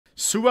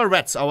Sewer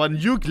rats, our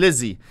new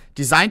glizzy.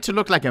 Designed to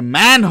look like a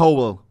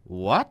manhole.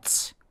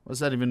 What? What does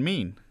that even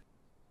mean?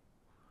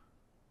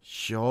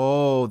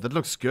 Yo, that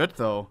looks good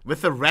though.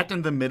 With the rat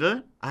in the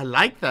middle. I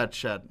like that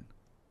shit.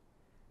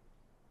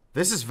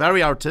 This is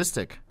very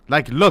artistic.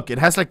 Like, look, it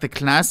has like the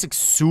classic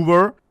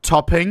sewer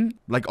topping,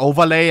 like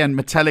overlay and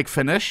metallic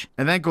finish.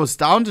 And then it goes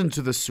down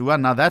into the sewer.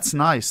 Now that's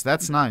nice.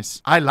 That's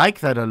nice. I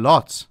like that a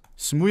lot.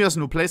 Smuya's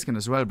new play skin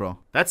as well, bro.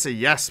 That's a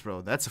yes,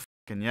 bro. That's a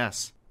fucking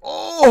yes.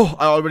 Oh,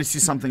 I already see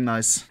something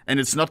nice. And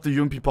it's not the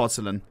UMP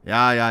porcelain.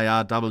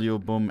 Yeah. W,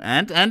 boom.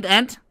 And.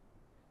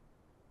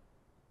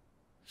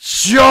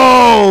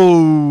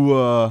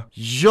 Yo!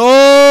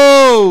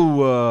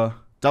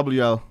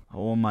 WL.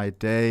 Oh my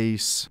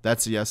days.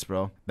 That's a yes,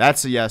 bro.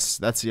 That's a yes.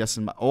 That's a yes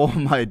in my... Oh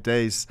my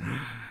days.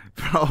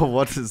 Bro,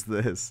 what is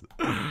this?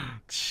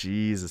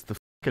 Jesus, the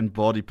fucking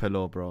body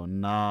pillow, bro.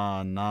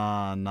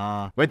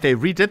 Nah. Wait, they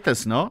redid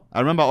this, no?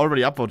 I remember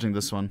already upvoting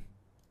this one.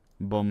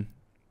 Boom.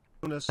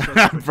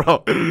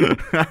 Bro.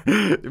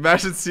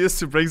 Imagine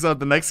CS2 brings out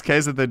the next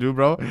case that they do,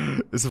 bro.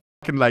 It's a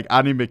fucking like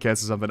anime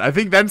case or something. I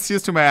think then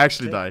CS2 may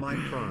actually die.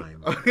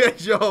 Okay,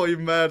 yo,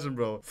 imagine,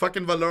 bro.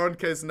 Fucking Valorant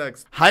case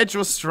next.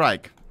 Hydro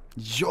Strike.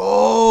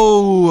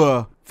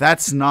 Yo,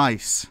 that's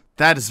nice.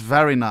 That is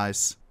very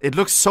nice. It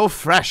looks so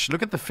fresh.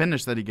 Look at the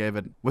finish that he gave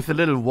it. With the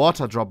little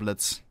water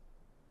droplets.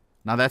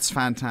 Now that's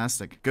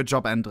fantastic. Good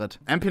job, Endred.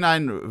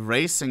 MP9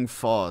 Racing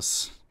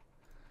Force.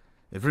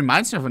 It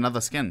reminds me of another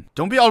skin.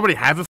 Don't we already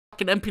have a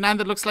fucking MP9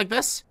 that looks like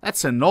this?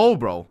 That's a no,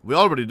 bro. We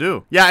already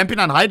do. Yeah,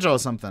 MP9 Hydra or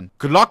something.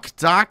 Glock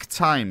Dark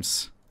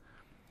Times.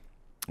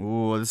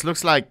 Ooh, this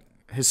looks like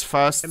his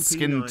first MP9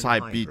 skin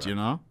type Hydra beat, you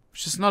know?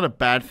 Which is not a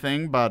bad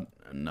thing, but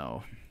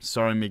no.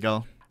 Sorry,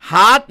 Miguel.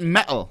 Hard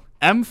Metal.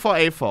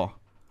 M4A4.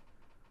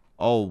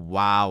 Oh,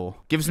 wow.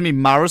 Gives me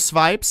Mars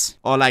vibes.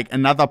 Or like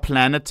another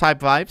planet type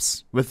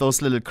vibes. With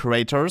those little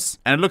craters.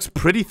 And it looks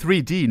pretty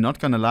 3D, not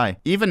gonna lie.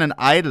 Even in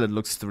idle it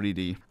looks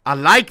 3D. I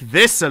like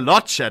this a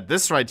lot, chat.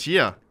 This right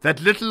here.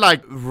 That little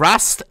like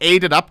rust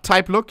aided up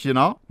type look, you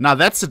know? Now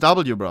that's a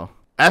W, bro.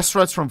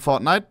 Asteroids from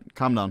Fortnite.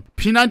 Calm down.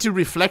 P90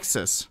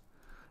 Reflexes.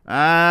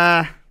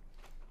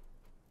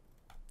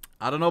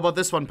 I don't know about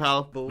this one,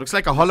 pal. Looks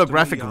like a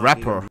holographic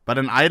rapper. But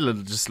in idle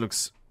it just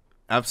looks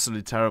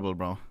absolutely terrible,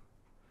 bro.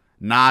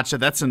 Nah, chat,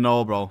 that's a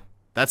no, bro.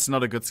 That's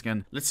not a good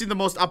skin. Let's see the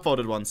most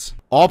upvoted ones.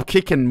 Orb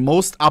Kickin'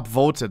 most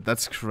upvoted.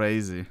 That's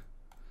crazy.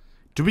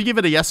 Do we give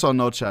it a yes or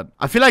no, chat?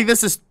 I feel like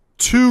this is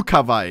too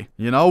kawaii.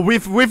 You know,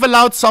 we've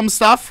allowed some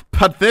stuff,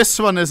 but this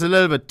one is a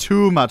little bit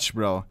too much,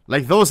 bro.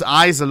 Like, those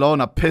eyes alone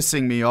are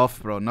pissing me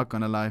off, bro. Not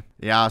gonna lie.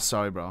 Yeah,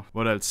 sorry, bro.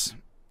 What else?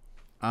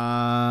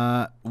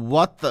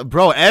 What the...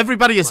 Bro,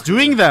 everybody is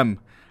doing them.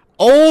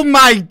 Oh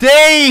my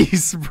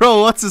days!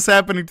 Bro, what's this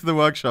happening to the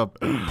workshop?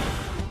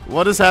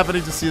 What is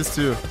happening to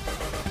CS2?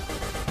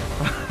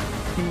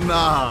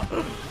 Nah.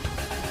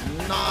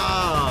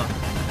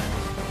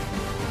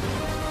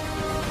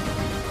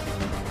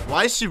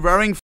 Why is she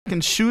wearing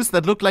fucking shoes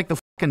that look like the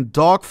fucking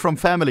dog from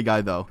Family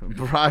Guy, though?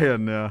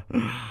 Brian, yeah.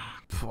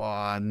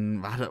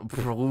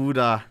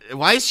 Bruder.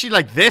 Why is she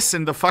like this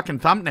in the fucking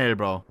thumbnail,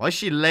 bro? Why is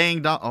she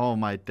laying down? Oh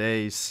my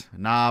days.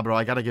 Nah, bro,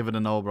 I gotta give it a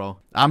no, bro.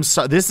 I'm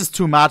so... This is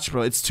too much,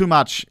 bro. It's too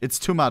much. It's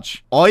too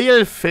much.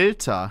 Oil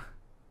filter.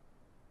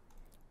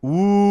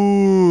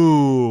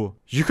 Ooh.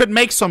 You could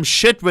make some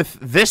shit with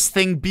this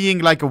thing being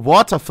like a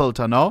water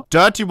filter, no?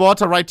 Dirty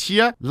water right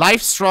here.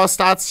 Life straw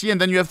starts here and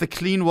then you have the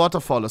clean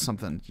waterfall or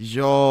something.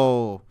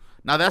 Yo.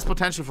 Now there's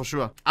potential for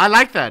sure. I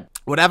like that.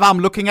 Whatever I'm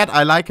looking at,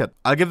 I like it.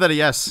 I'll give that a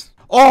yes.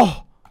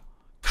 Oh.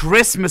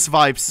 Christmas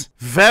vibes.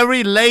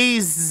 Very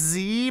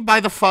lazy by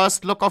the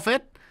first look of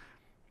it.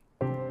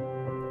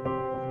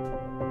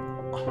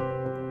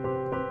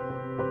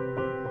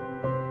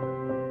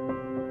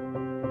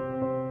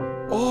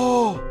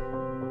 Oh.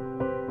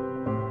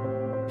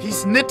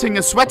 He's knitting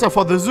a sweater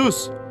for the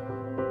Zeus.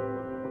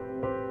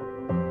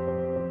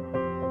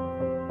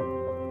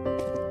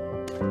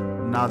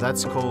 Now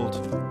that's cold.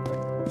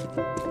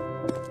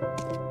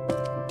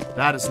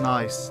 That is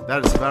nice.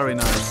 That is very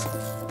nice.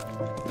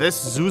 This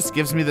Zeus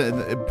gives me the...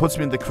 It puts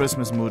me in the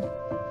Christmas mood.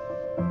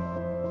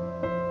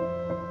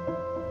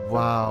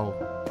 Wow.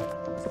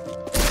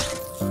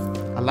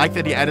 I like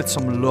that he added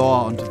some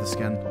lore onto the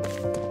skin.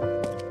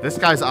 This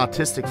guy's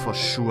artistic for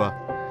sure.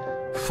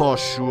 For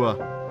sure.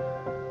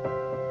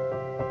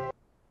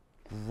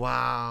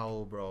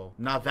 Wow, bro.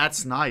 Now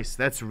that's nice.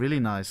 That's really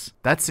nice.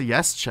 That's a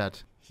yes,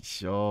 chat.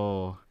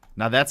 Yo.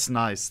 Now that's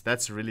nice.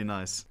 That's really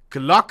nice.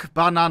 Glock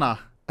Banana.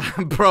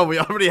 Bro, we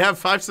already have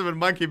 5-7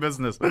 monkey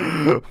business.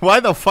 Why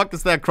the fuck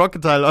is there a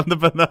crocodile on the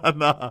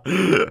banana?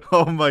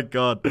 Oh my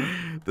god.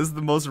 This is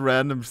the most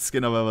random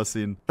skin I've ever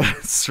seen.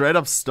 Straight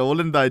up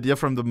stolen the idea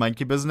from the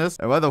monkey business.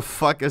 And why the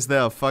fuck is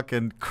there a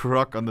fucking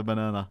croc on the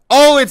banana?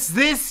 Oh, it's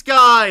this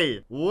guy!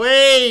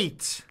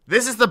 Wait!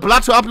 This is the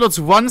blood who uploads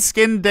one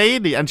skin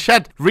daily. And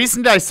chat,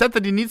 recently I said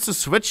that he needs to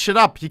switch shit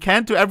up. He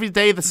can't do every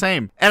day the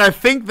same. And I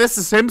think this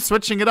is him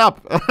switching it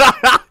up.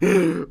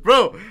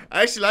 Bro,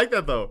 I actually like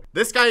that though.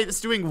 This guy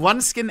is doing one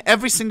skin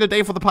every single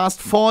day for the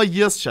past 4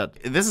 years, chat.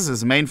 This is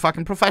his main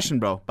fucking profession,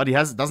 bro. But he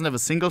doesn't have a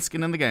single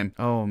skin in the game.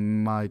 Oh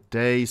my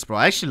days, bro.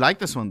 I actually like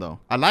this one though.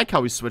 I like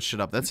how he switched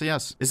it up. That's a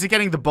yes. Is he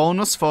getting the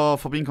bonus for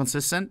being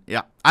consistent?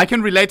 Yeah. I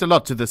can relate a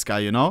lot to this guy,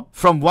 you know?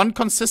 From one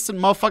consistent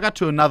motherfucker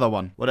to another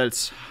one. What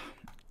else?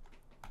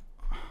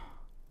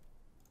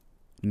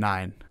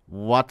 9.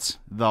 What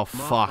the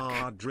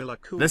fuck?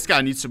 This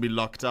guy needs to be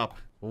locked up.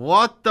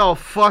 What the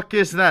fuck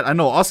is that? I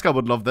know Oscar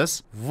would love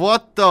this.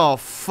 What the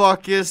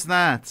fuck is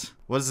that?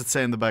 What does it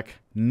say in the back?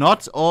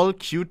 Not all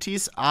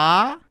cuties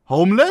are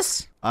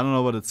homeless? I don't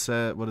know what it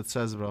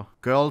says, bro.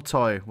 Girl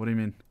toy. What do you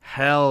mean?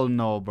 Hell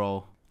no,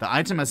 bro. The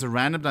item has a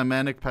random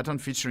dynamic pattern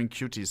featuring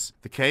cuties.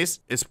 The case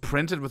is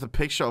printed with a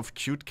picture of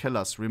cute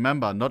killers.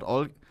 Remember, not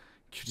all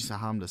cuties are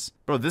harmless.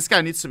 Bro, this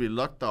guy needs to be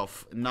locked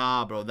off.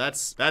 Nah, bro,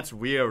 that's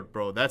weird,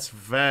 bro. That's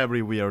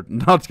very weird.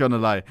 Not gonna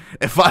lie.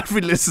 If I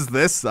releases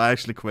this, I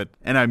actually quit.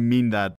 And I mean that.